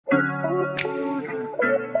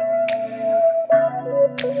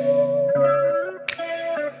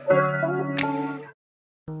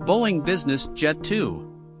Boeing Business Jet 2.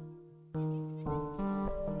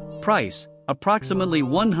 Price, approximately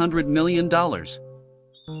 $100 million.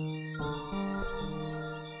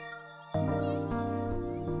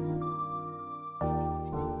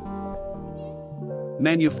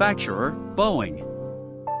 Manufacturer, Boeing.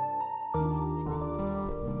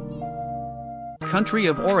 Country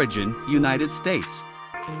of origin, United States.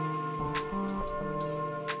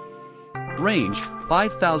 Range,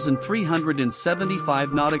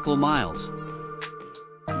 5,375 nautical miles.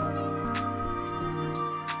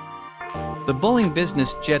 The Boeing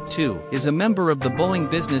Business Jet 2 is a member of the Boeing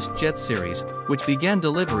Business Jet series, which began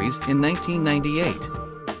deliveries in 1998.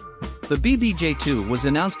 The BBJ2 was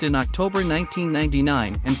announced in October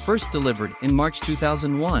 1999 and first delivered in March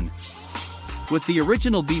 2001. With the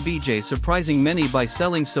original BBJ surprising many by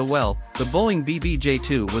selling so well, the Boeing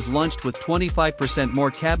BBJ2 was launched with 25%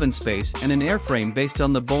 more cabin space and an airframe based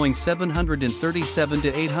on the Boeing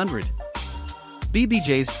 737-800.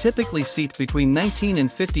 BBJs typically seat between 19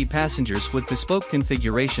 and 50 passengers with bespoke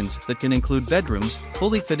configurations that can include bedrooms,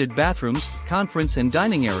 fully fitted bathrooms, conference and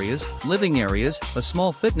dining areas, living areas, a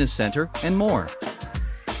small fitness center, and more.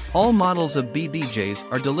 All models of BBJs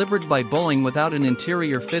are delivered by Boeing without an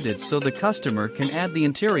interior fitted so the customer can add the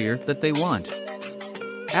interior that they want.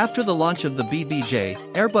 After the launch of the BBJ,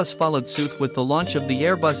 Airbus followed suit with the launch of the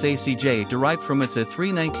Airbus ACJ derived from its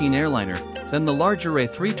A319 airliner, then the larger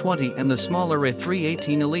A320 and the smaller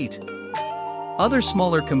A318 Elite. Other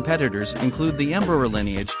smaller competitors include the Embraer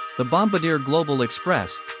lineage, the Bombardier Global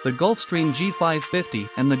Express, the Gulfstream G550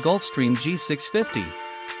 and the Gulfstream G650.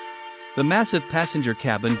 The massive passenger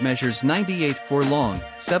cabin measures 98.4 long,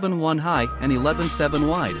 7.1 high and 11.7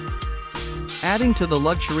 wide. Adding to the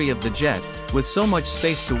luxury of the jet, with so much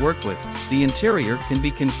space to work with, the interior can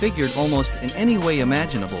be configured almost in any way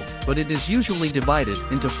imaginable, but it is usually divided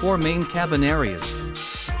into 4 main cabin areas.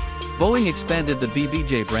 Boeing expanded the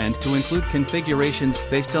BBJ brand to include configurations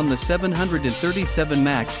based on the 737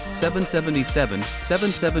 MAX, 777,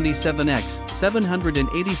 777X,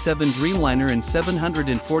 787 Dreamliner and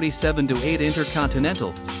 747-8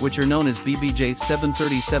 Intercontinental, which are known as BBJ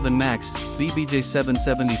 737 MAX, BBJ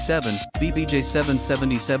 777, BBJ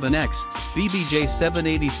 777X, BBJ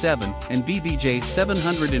 787, and BBJ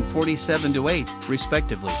 747-8,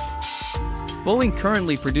 respectively. Boeing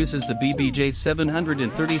currently produces the BBJ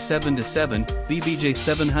 737-7, BBJ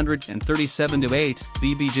 737-8,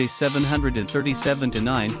 BBJ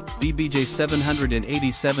 737-9, BBJ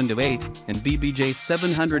 787-8, and BBJ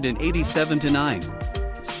 787-9.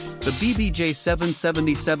 The BBJ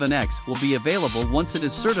 777X will be available once it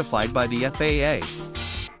is certified by the FAA.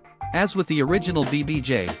 As with the original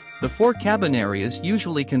BBJ, the 4 cabin areas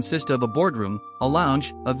usually consist of a boardroom, a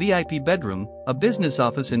lounge, a VIP bedroom, a business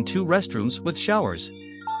office and 2 restrooms with showers.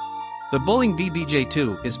 The Boeing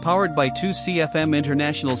BBJ2 is powered by 2 CFM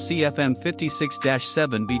International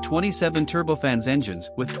CFM56-7 B27 turbofans engines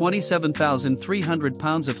with 27,300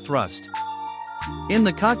 pounds of thrust. In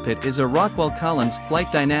the cockpit is a Rockwell Collins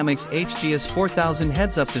Flight Dynamics HGS 4000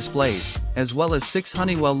 heads-up displays, as well as 6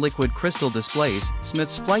 Honeywell liquid crystal displays,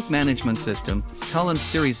 Smith's Flight Management System, Collins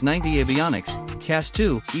Series 90 avionics,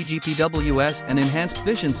 CAS2, EGPWS and Enhanced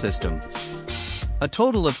Vision System. A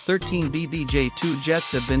total of 13 BBJ2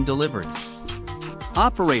 jets have been delivered.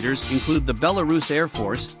 Operators include the Belarus Air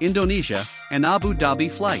Force, Indonesia, and Abu Dhabi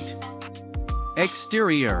flight.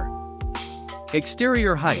 Exterior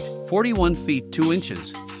height, 41 feet 2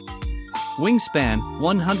 inches. Wingspan,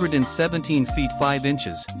 117 feet 5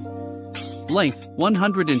 inches. Length,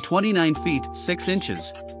 129 feet 6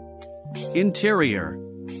 inches. Interior.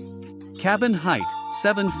 Cabin height,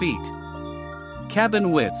 7 feet.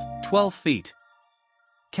 Cabin width, 12 feet.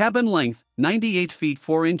 Cabin length, 98 feet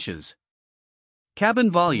 4 inches. Cabin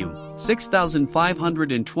volume,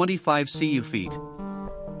 6,525 cu feet.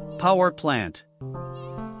 Power plant.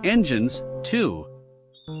 Engines, 2.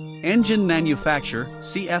 Engine manufacturer,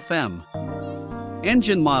 CFM.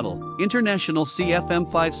 Engine model, International CFM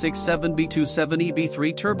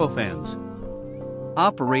 567B27EB3 turbofans.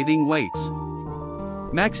 Operating weights.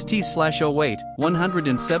 Max T/O weight,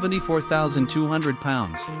 174,200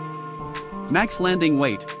 pounds. Max landing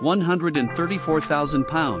weight, 134,000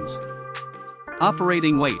 pounds.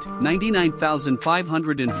 Operating weight,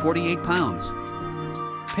 99,548 pounds.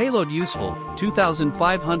 Payload useful,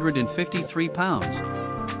 2,553 pounds.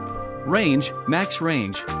 Range, max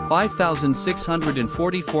range,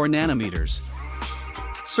 5,644 nanometers.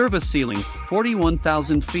 Service ceiling,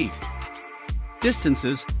 41,000 feet.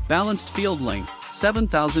 Distances, balanced field length,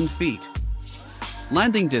 7,000 feet.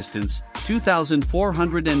 Landing distance,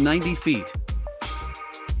 2,490 feet.